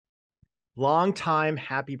Longtime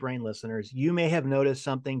Happy Brain listeners, you may have noticed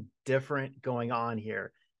something different going on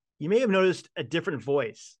here. You may have noticed a different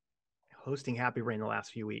voice hosting Happy Brain the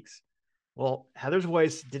last few weeks. Well, Heather's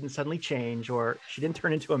voice didn't suddenly change or she didn't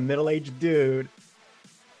turn into a middle aged dude.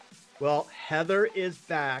 Well, Heather is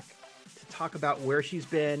back to talk about where she's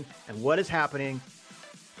been and what is happening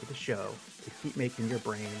to the show to keep making your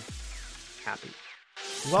brain happy.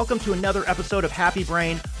 Welcome to another episode of Happy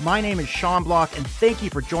Brain. My name is Sean Block, and thank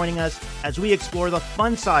you for joining us as we explore the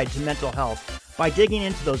fun side to mental health by digging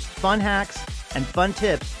into those fun hacks and fun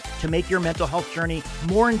tips to make your mental health journey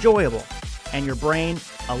more enjoyable and your brain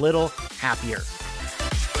a little happier.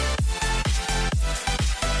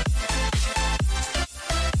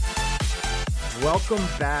 Welcome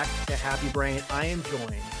back to Happy Brain. I am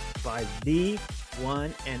joined by the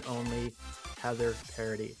one and only Heather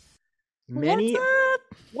Parady. What's up?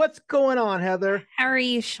 What's going on, Heather? How are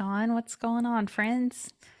you, Sean? What's going on, friends?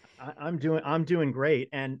 I'm doing great.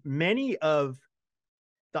 And many of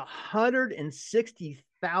the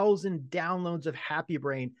 160,000 downloads of Happy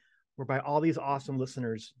Brain were by all these awesome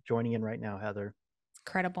listeners joining in right now, Heather.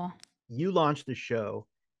 Incredible. You launched the show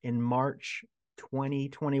in March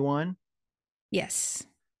 2021. Yes.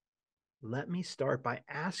 Let me start by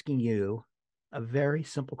asking you a very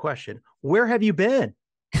simple question. Where have you been?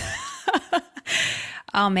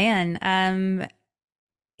 Oh man,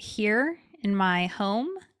 here in my home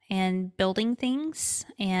and building things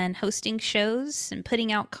and hosting shows and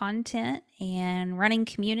putting out content and running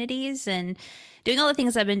communities and doing all the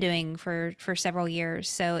things I've been doing for several years.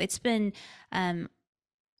 So it's been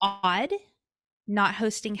odd not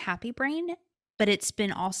hosting Happy Brain, but it's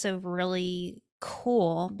been also really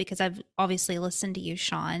cool because I've obviously listened to you,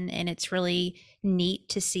 Sean, and it's really neat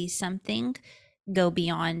to see something go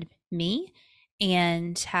beyond me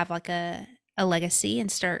and have like a legacy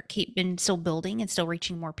and still building and still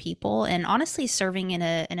reaching more people and honestly serving in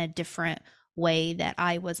a different way that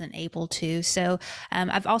I wasn't able to. So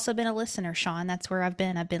I've also been a listener, Sean. That's where I've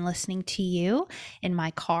been. I've been listening to you in my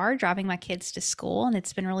car, driving my kids to school, and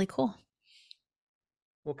it's been really cool.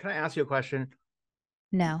 Well, can I ask you a question?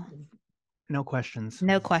 No. No questions.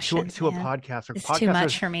 No questions, To a man. podcaster. It's too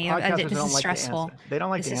much for me. Podcasters This don't is like to stressful. answer. They don't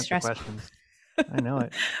like This to is answer stressful. questions. I know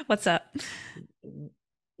it. What's up?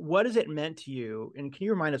 What has it meant to you? And can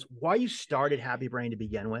you remind us why you started Happy Brain to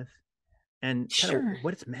begin with? And kind of Sure.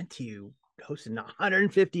 what it's meant to you hosting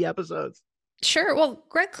 150 episodes? Sure. Well,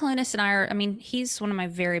 Greg Clunis and he's one of my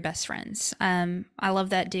very best friends. I love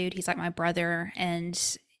that dude. He's like my brother,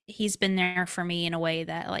 and he's been there for me in a way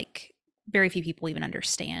that like very few people even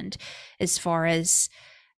understand as far as,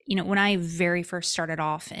 when I very first started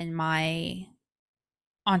off in my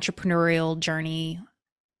entrepreneurial journey,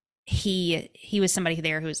 he was somebody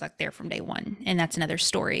there who was like there from day one, and that's another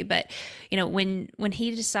story. But when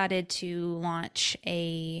he decided to launch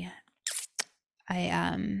a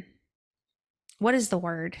what is the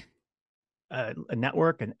word? A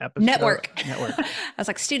network, an episode Network. network. I was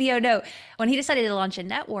like, studio, no. When he decided to launch a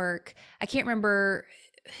network, I can't remember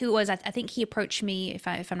who it was. I think he approached me, if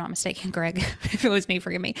I'm not mistaken, Greg, if it was me,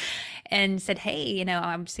 forgive me, and said, hey,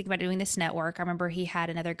 I'm thinking about doing this network. I remember he had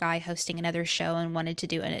another guy hosting another show and wanted to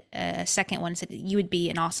do a second one, said you would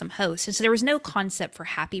be an awesome host. And so there was no concept for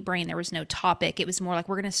Happy Brain. There was no topic. It was more like,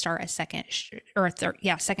 we're going to start a second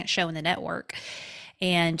show in the network,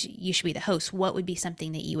 and you should be the host. What would be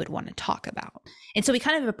something that you would want to talk about? And so we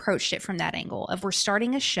kind of approached it from that angle of, we're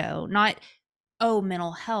starting a show, not, oh,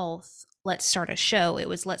 mental health, let's start a show. It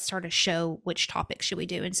was, let's start a show, which topic should we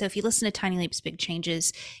do? And so if you listen to Tiny Leaps, Big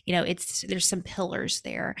Changes, there's some pillars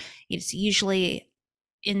there. It's usually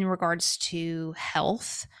in regards to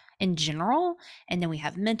health in general, and then we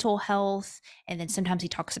have mental health, and then sometimes he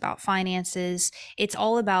talks about finances. It's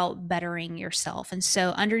all about bettering yourself. And so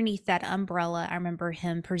underneath that umbrella, I remember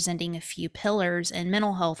him presenting a few pillars, and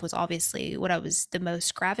mental health was obviously what I was the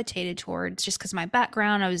most gravitated towards, just because my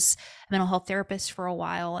background, I was a mental health therapist for a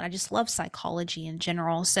while, and I just love psychology in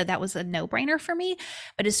general. So that was a no-brainer for me.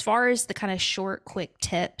 But as far as the kind of short, quick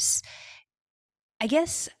tips, I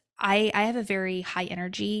guess I have a very high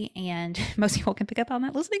energy, and most people can pick up on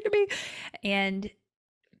that listening to me. And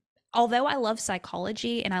although I love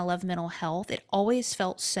psychology and I love mental health, it always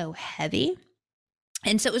felt so heavy.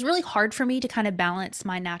 And so it was really hard for me to kind of balance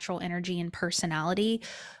my natural energy and personality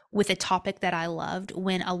with a topic that I loved,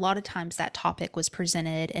 when a lot of times that topic was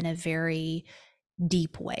presented in a very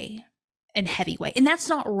deep way. and heavyweight. And that's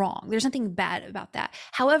not wrong. There's nothing bad about that.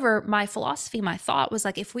 However, my philosophy, my thought was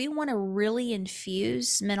like, if we want to really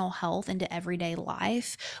infuse mental health into everyday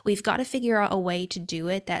life, we've got to figure out a way to do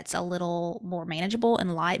it that's a little more manageable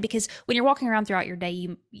and light. Because when you're walking around throughout your day,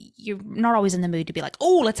 you're not always in the mood to be like,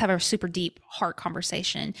 oh, let's have a super deep heart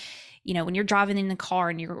conversation. You know, when you're driving in the car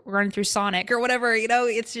and you're running through Sonic or whatever, you know,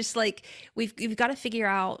 it's just like we've got to figure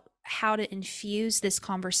out how to infuse this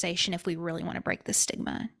conversation if we really want to break the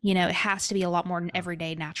stigma. You know, it has to be a lot more an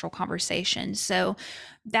everyday natural conversation. So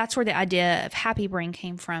that's where the idea of Happy Brain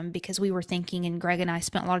came from, because we were thinking, and Greg and I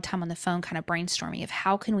spent a lot of time on the phone kind of brainstorming of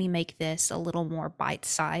how can we make this a little more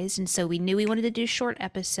bite-sized. And so we knew we wanted to do short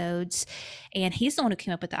episodes, and he's the one who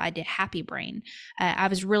came up with the idea Happy Brain. I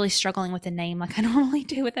was really struggling with the name like I normally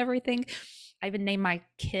do with everything. I even named my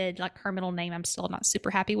kid like her middle name I'm still not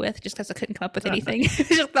super happy with, just because I couldn't come up with anything. It's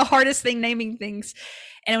just the hardest thing, naming things.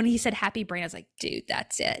 And when he said Happy Brain, I was like, dude,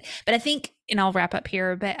 that's it. But I think, and I'll wrap up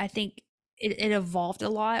here, but I think it evolved a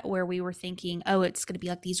lot where we were thinking, oh, it's going to be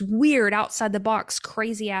like these weird outside the box,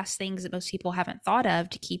 crazy ass things that most people haven't thought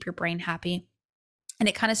of to keep your brain happy. And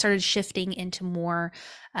it kind of started shifting into more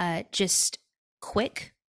just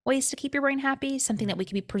quick ways to keep your brain happy, something that we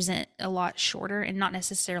can be present a lot shorter and not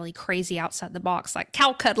necessarily crazy outside the box, like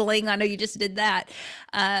cow cuddling. I know you just did that,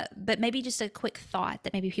 but maybe just a quick thought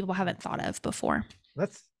that maybe people haven't thought of before.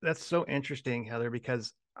 That's so interesting, Heather,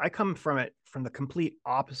 because I come from it from the complete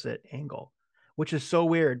opposite angle, which is so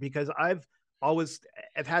weird because I've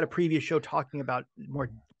had a previous show talking about more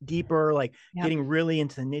deeper, like Yep. getting really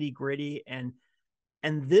into the nitty gritty, and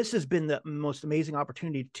this has been the most amazing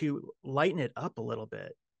opportunity to lighten it up a little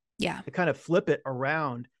bit, Yeah. to kind of flip it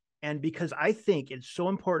around. And because I think it's so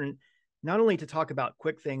important not only to talk about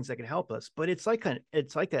quick things that can help us, but it's like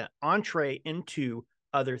an entree into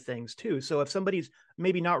other things too. So if somebody's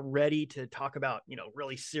maybe not ready to talk about,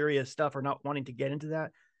 really serious stuff or not wanting to get into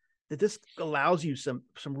that, that this allows you some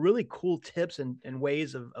really cool tips and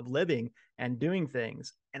ways of living and doing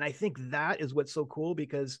things. And I think that is what's so cool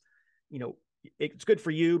because, it's good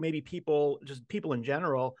for you, maybe just people in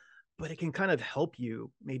general, but it can kind of help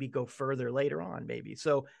you maybe go further later on, maybe.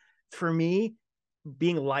 So for me,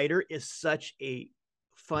 being lighter is such a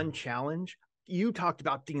fun challenge. You talked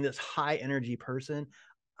about being this high energy person.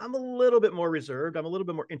 I'm a little bit more reserved. I'm a little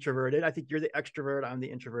bit more introverted. I think you're the extrovert. I'm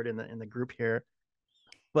the introvert in the group here,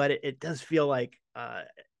 but it does feel like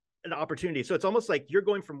an opportunity. So it's almost like you're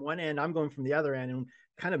going from one end, I'm going from the other end, and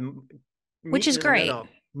kind of Which is great.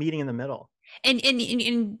 meeting in the middle. And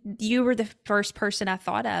you were the first person I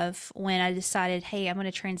thought of when I decided, hey, I'm going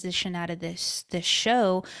to transition out of this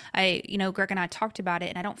show. Greg and I talked about it,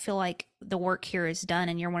 and I don't feel like the work here is done.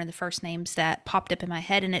 And you're one of the first names that popped up in my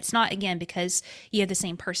head. And it's not, again, because you have the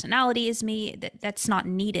same personality as me. That's not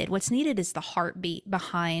needed. What's needed is the heartbeat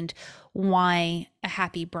behind why a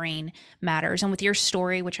happy brain matters. And with your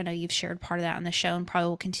story, which I know you've shared part of that on the show and probably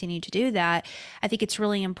will continue to do that, I think it's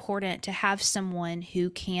really important to have someone who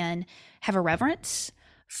can have a reverence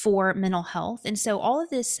for mental health. And so all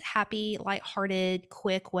of this happy, lighthearted,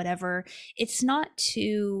 quick, whatever, it's not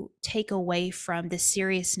to take away from the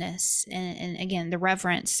seriousness and again, the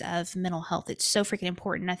reverence of mental health. It's so freaking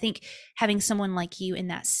important. I think having someone like you in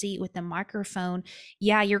that seat with the microphone,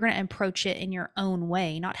 yeah, you're going to approach it in your own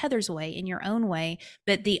way, not Heather's way, in your own way.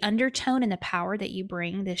 But the undertone and the power that you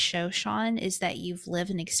bring this show, Sean, is that you've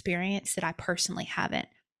lived an experience that I personally haven't.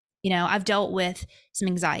 I've dealt with some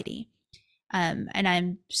anxiety, and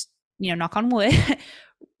I'm, knock on wood,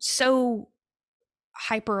 so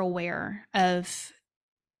hyper aware of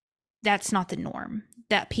that's not the norm,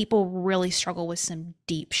 that people really struggle with some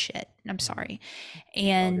deep shit. I'm sorry.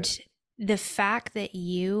 And the fact that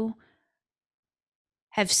you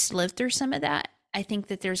have lived through some of that, I think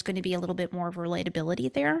that there's going to be a little bit more of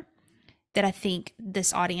relatability there that I think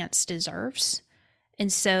this audience deserves.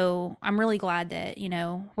 And so I'm really glad that,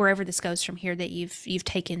 wherever this goes from here, that you've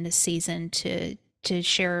taken this season to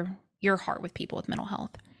share your heart with people with mental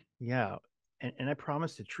health. Yeah. And I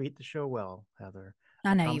promise to treat the show well, Heather.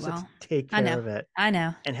 I I know you promise to will. take I care know. of it I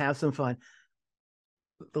know. and have some fun.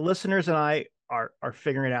 The listeners and I are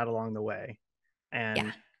figuring it out along the way. Yeah.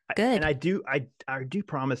 And Good. I do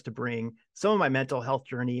promise to bring some of my mental health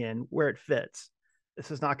journey in where it fits.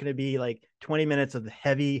 This is not going to be like 20 minutes of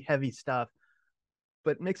heavy stuff,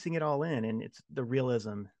 but mixing it all in, and it's the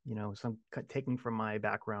realism, some taking from my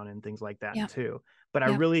background and things like that Yeah. too. But I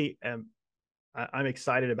Yeah. really am. I'm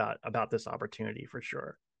excited about this opportunity for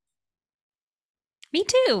sure. Me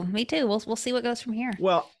too. Me too. We'll see what goes from here.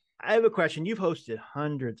 Well, I have a question. You've hosted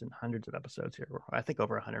hundreds and hundreds of episodes here. I think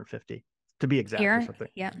over 150 to be exact or Here. something.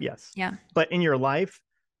 Yeah. Yes. Yeah. But in your life,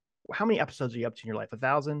 how many episodes are you up to in your life?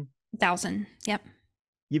 1,000? 1,000. Yep.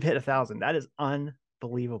 You've hit 1,000. That is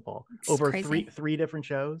unbelievable. It's Over crazy. three different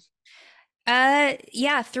shows.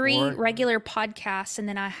 Yeah, three Or regular podcasts, and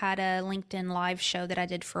then I had a LinkedIn live show that I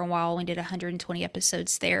did for a while. We did 120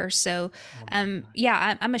 episodes there. So, oh my gosh.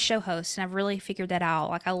 yeah, I'm a show host, and I've really figured that out.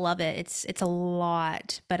 Like, I love it. It's a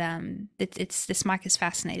lot, but it's this mic has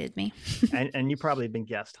fascinated me. And you probably have been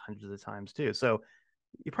guest hundreds of times too. So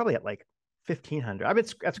you probably at like 1,500. I mean,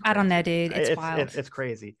 that's I don't know, crazy. dude. It's wild. It's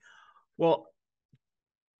crazy. Well,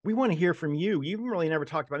 we want to hear from you. You really never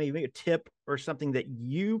talked about maybe a tip or something that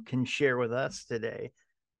you can share with us today.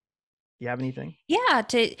 Do you have anything? Yeah,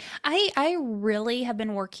 I really have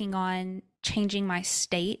been working on changing my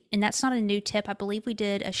state, and that's not a new tip. I believe we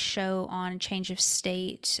did a show on change of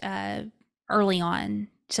state early on,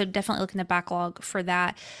 so definitely look in the backlog for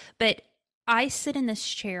that. But I sit in this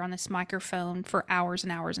chair on this microphone for hours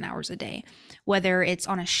and hours and hours a day, whether it's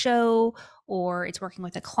on a show or it's working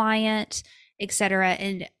with a client, etc.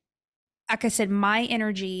 And like I said, my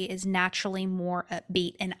energy is naturally more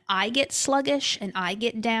upbeat, and I get sluggish and I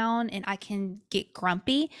get down and I can get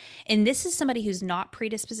grumpy. And this is somebody who's not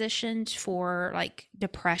predispositioned for like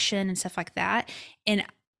depression and stuff like that. And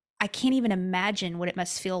I can't even imagine what it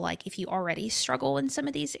must feel like if you already struggle in some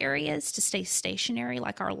of these areas to stay stationary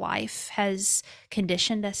like our life has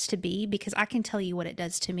conditioned us to be, because I can tell you what it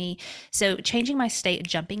does to me. So, changing my state,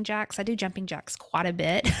 jumping jacks, I do jumping jacks quite a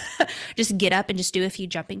bit. Just get up and just do a few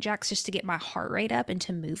jumping jacks just to get my heart rate up and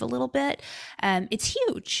to move a little bit. It's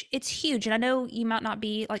huge. It's huge. And I know you might not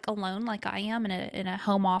be like alone like I am in a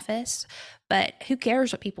home office, but who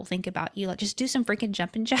cares what people think about you? Like, just do some freaking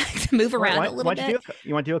jumping jacks, move All right. around a little bit.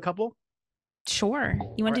 You want to do a couple? Sure. You All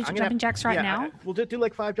want right. to do I'm gonna have, jumping jacks right yeah. now? We'll do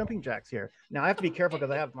like 5 jumping jacks here. Now I have to be careful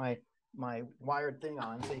because I have my wired thing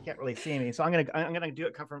on, so you can't really see me. So I'm gonna do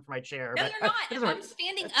it come from my chair. No, But you're not. If I'm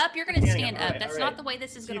standing up, you're going to standing up. stand All up. right. All That's right. not the way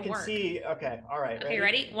this is So you going to can work. see. Okay. All right. Okay,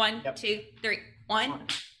 ready? One, Yep. two, three. One, One,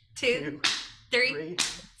 two, two, three, three,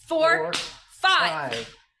 four, four, five.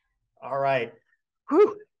 five. All right.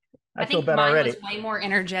 Whew. I I feel think better mine already. was way more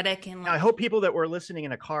energetic and Now I like, hope people that were listening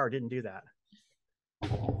in a car didn't do that.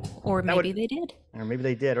 or That would, maybe they did. or maybe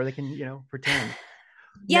they did, or they can, pretend.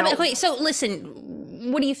 Yeah, but Now, wait, so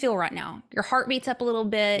listen, what do you feel right now? Your heart beats up a little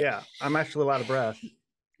bit. yeah, I'm actually a lot of breath.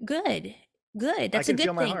 Good. Good. I That's a can feel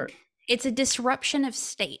good my thing. heart. It's a disruption of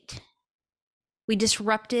state. We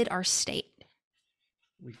disrupted our state.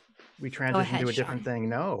 We we Go transitioned ahead, to a different Sean. thing.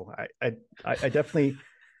 No, I definitely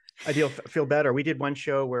feel better. We did one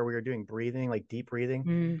show where we were doing breathing, like deep breathing,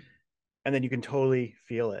 Mm, and then you can totally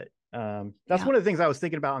feel it. That's yeah, one of the things I was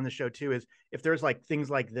thinking about on the show too. Is if there's like things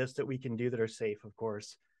like this that we can do that are safe, of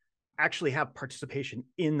course, actually have participation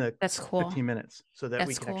in the that's cool. 15 minutes so that we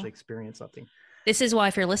That's can actually cool. experience something. This is why,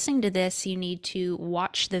 if you're listening to this, you need to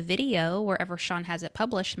watch the video wherever Sean has it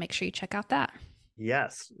published. Make sure you check out that.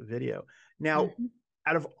 Yes, video. Now, Mhm.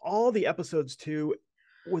 out of all the episodes too,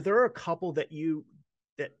 were there a couple that you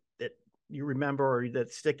remember or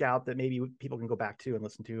that stick out that maybe people can go back to and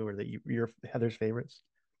listen to, or that you're Heather's favorites?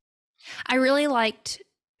 I really liked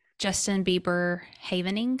Justin Bieber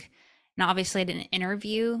havening. Now, obviously, I didn't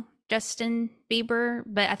interview Justin Bieber,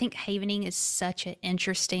 but I think havening is such an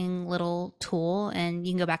interesting little tool, and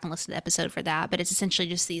you can go back and listen to the episode for that. But it's essentially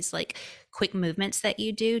just these like quick movements that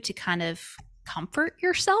you do to kind of comfort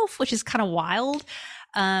yourself, which is kind of wild.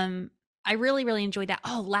 I really, really enjoyed that.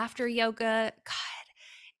 Oh, laughter yoga. God.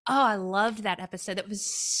 Oh, I loved that episode. That was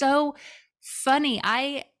so funny.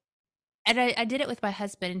 I did it with my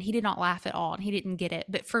husband, and he did not laugh at all, and he didn't get it.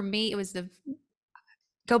 But for me, it was the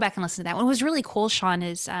go back and listen to that. What was really cool, Sean,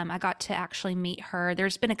 is I got to actually meet her.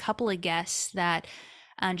 There's been a couple of guests that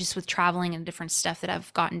just with traveling and different stuff that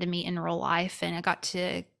I've gotten to meet in real life, and I got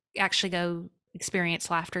to actually go experience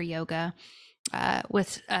laughter yoga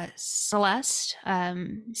with Celeste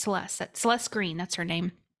Green. That's her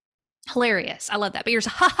name. Hilarious. I love that. But you're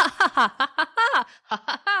just ha ha ha ha ha ha ha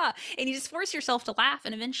ha ha. And you just force yourself to laugh.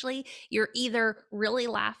 And eventually you're either really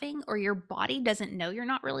laughing or your body doesn't know you're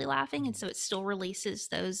not really laughing. And so it still releases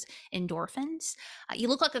those endorphins. You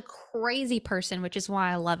look like a crazy person, which is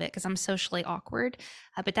why I love it, because I'm socially awkward.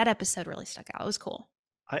 But that episode really stuck out. It was cool.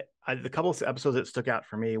 The couple of episodes that stuck out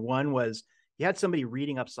for me, one was you had somebody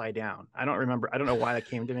reading upside down. I don't remember. I don't know why that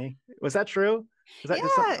came to me. Was that true? Was that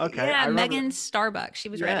just something? Yeah. Okay. Yeah. I remember. Megan Starbucks. She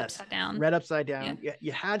was right Yes. upside down. Read upside Yeah. down.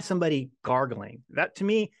 You had somebody gargling. That to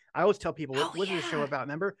me, I always tell people, Oh, what is the show yeah. about?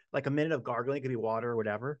 Remember, like a minute of gargling, it could be water or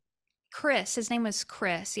whatever. Chris. His name was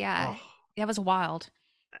Chris. Yeah. Oh, That was wild.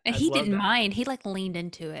 And I he love didn't that. mind. He like leaned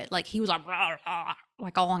into it. Like he was like, rah, rah,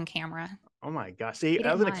 like all on camera. Oh my gosh. See, He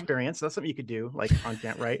that was didn't an mind. experience. That's something you could do, like on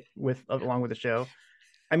camp, right? With along with the show.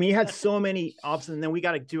 I mean, you had so many options, and then we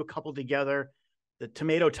got to do a couple together. The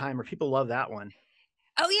tomato timer, people love that one.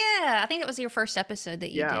 Oh yeah, I think it was your first episode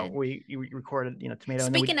that you Yeah, did. we recorded, tomato, and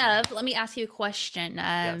then we Speaking of, let me ask you a question.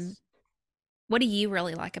 yes. What do you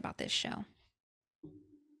really like about this show?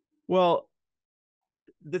 Well,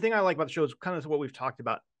 the thing I like about the show is kind of what we've talked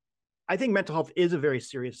about. I think mental health is a very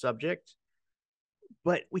serious subject,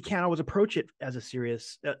 but we can't always approach it as a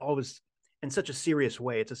serious, always in such a serious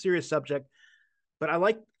way. It's a serious subject, but I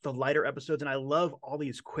like the lighter episodes, and I love all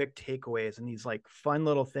these quick takeaways and these like fun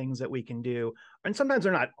little things that we can do. And sometimes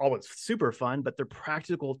they're not always super fun, but they're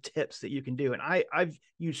practical tips that you can do. And I've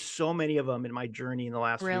used so many of them in my journey in the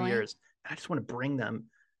last few Really? years. I just want to bring them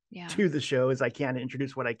Yeah, to the show as I can,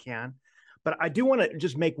 introduce what I can. But I do want to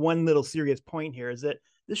just make one little serious point here is that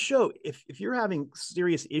this show, if you're having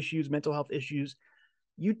serious issues, mental health issues,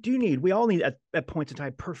 we all need at points in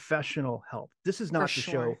time professional help. This is for not the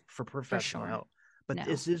sure. show for For professional sure. help, but No.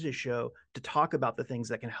 this is a show to talk about the things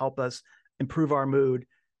that can help us improve our mood,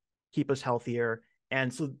 keep us healthier.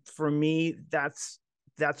 And so for me, that's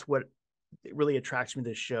what really attracts me to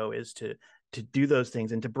this show is to do those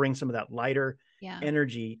things and to bring some of that lighter Yeah.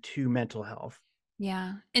 energy to mental health.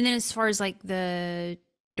 Yeah. And then as far as like the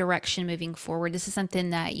direction moving forward, this is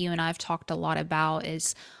something that you and I've talked a lot about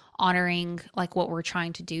is honoring like what we're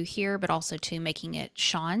trying to do here, but also to making it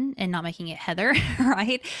Sean and not making it Heather,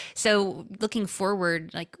 right? So looking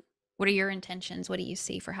forward, like what are your intentions? What do you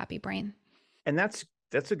see for Happy Brain? And that's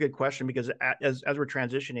a good question because as we're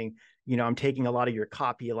transitioning, I'm taking a lot of your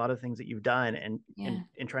copy, a lot of things that you've done, and Yeah.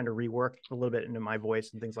 trying to rework a little bit into my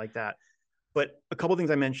voice and things like that. But a couple of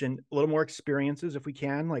things I mentioned, a little more experiences if we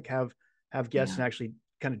can, like have guests Yeah. and actually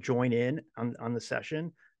kind of join in on the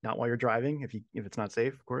session, not while you're driving if it's not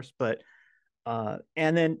safe, of course. But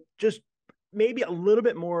and then just maybe a little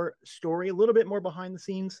bit more story, a little bit more behind the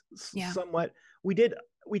scenes, Yeah. somewhat.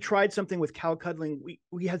 We tried something with cow cuddling.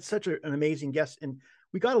 We had such an amazing guest, and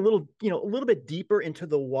we got a little bit deeper into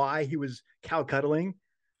the why he was cow cuddling.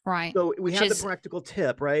 Right. So we Which had the is practical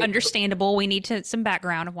tip, right? understandable. We need to some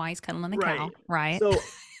background of why he's cuddling the Right. cow, right? So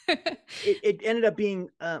it ended up being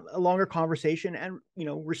a longer conversation, and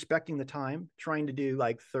respecting the time, trying to do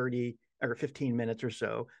like 30 or 15 minutes or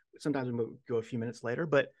so. Sometimes we go a few minutes later,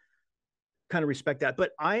 but kind of respect that.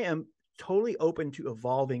 But I am totally open to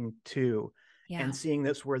evolving too, Yeah. and seeing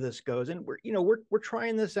this where this goes. And we're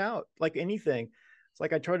trying this out like anything. It's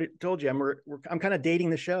like I told you, I'm kind of dating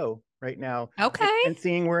the show right now, Okay. and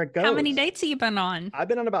seeing where it How many goes. dates have you been on? I've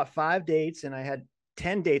been on about 5 dates, and I had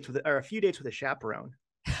 10 dates or a few dates with a chaperone.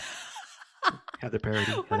 Heather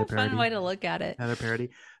Parady, What Heather a fun Parady, way to look at it. Heather Parady.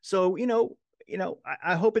 So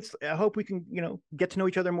I hope we can get to know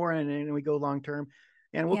each other more, and we go long term,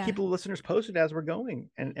 and we'll keep Yeah. the listeners posted as we're going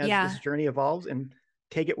and as this Yeah. journey evolves, and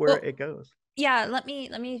take it where Well, it goes. yeah, let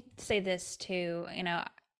me say this too.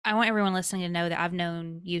 I want everyone listening to know that I've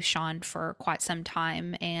known you, Sean, for quite some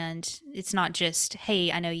time. And it's not just,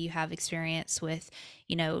 hey, I know you have experience with,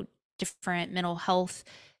 you know, different mental health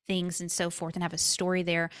things and so forth and have a story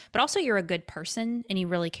there, but also you're a good person and you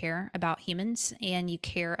really care about humans and you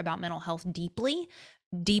care about mental health deeply,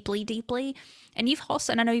 deeply, deeply. And you've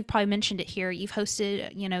also, and I know you've probably mentioned it here, you've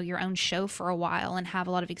hosted, your own show for a while and have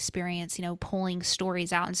a lot of experience, pulling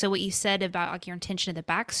stories out. And so what you said about like your intention of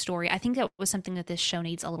the backstory, I think that was something that this show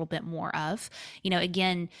needs a little bit more of.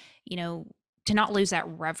 Again, you know, to not lose that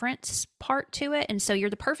reverence part to it. And so you're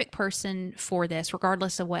the perfect person for this,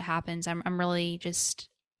 regardless of what happens. I'm really just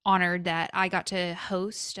honored that I got to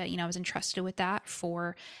host. I was entrusted with that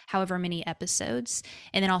for however many episodes,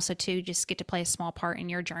 and then also to just get to play a small part in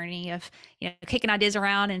your journey of kicking ideas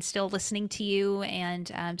around and still listening to you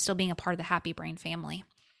and still being a part of the Happy Brain family.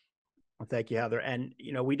 Well, thank you, Heather. And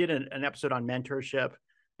we did an episode on mentorship,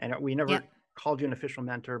 and we Yep. never called you an official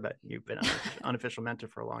mentor, but you've been an unofficial mentor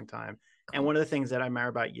for a long time. And Cool. one of the things that I admire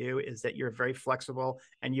about you is that you're very flexible,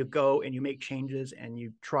 and you go and you make changes and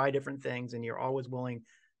you try different things, and you're always willing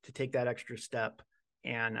to take that extra step.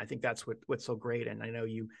 And I think that's what's so great. And I know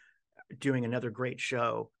you doing another great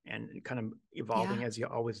show and kind of Yeah. evolving as you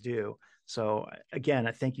always do. So again,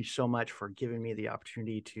 I thank you so much for giving me the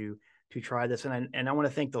opportunity to try this, and I want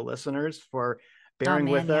to thank the listeners for Oh bearing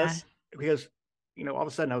man, with yeah. us, because all of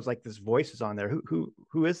a sudden I was like, this voice is on there.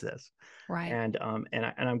 Who is this? Right. And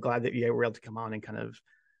I'm glad that you were able to come on and kind of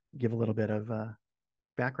give a little bit of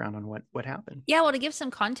background on what happened. Yeah, well, to give some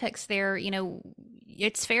context there,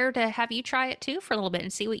 it's fair to have you try it too for a little bit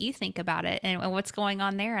and see what you think about it and what's going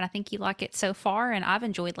on there. And I think you like it so far, and I've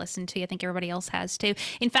enjoyed listening to you. I think everybody else has too.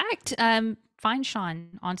 In fact, find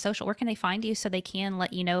Sean on social. Where can they find you so they can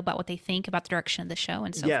let you know about what they think about the direction of the show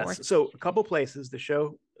and so forth? Yes. So a couple places. The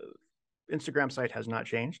show Instagram site has not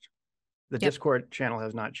changed. The Yep. Discord channel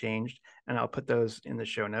has not changed, and I'll put those in the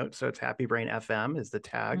show notes. So it's Happy Brain FM is the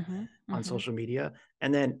tag on social media.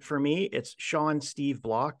 And then for me, it's Sean Steve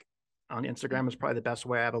Block on Instagram is probably the best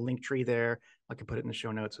way. I have a link tree there. I can put it in the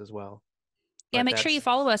show notes as well. Yeah, make sure you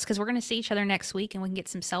follow us because we're going to see each other next week and we can get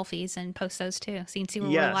some selfies and post those too. So you can see we're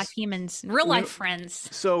real life humans, real life friends.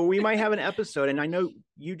 So we might have an episode, and I know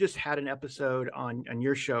you just had an episode on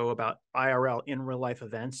your show about IRL in real life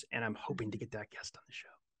events, and I'm hoping to get that guest on the show.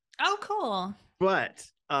 Oh, cool. But,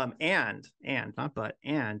 and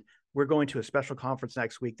we're going to a special conference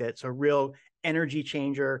next week that's a real energy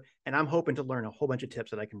changer. And I'm hoping to learn a whole bunch of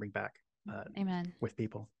tips that I can bring back Amen. with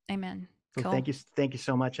people. Amen. So cool. Thank you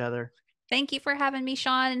so much, Heather. Thank you for having me,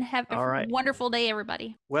 Sean, and have a wonderful day,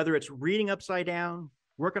 everybody. Whether it's reading upside down,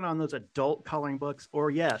 working on those adult coloring books,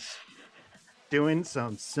 or yes, doing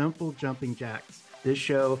some simple jumping jacks, this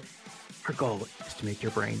show, our goal is to make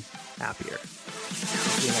your brain happier.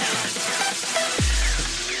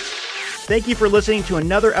 Thank you for listening to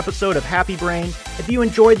another episode of Happy Brain. If you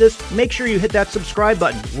enjoyed this, make sure you hit that subscribe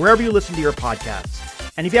button wherever you listen to your podcasts.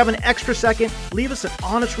 And if you have an extra second, leave us an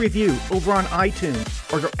honest review over on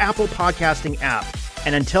iTunes or your Apple podcasting app.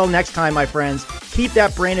 And until next time, my friends, keep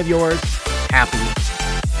that brain of yours happy.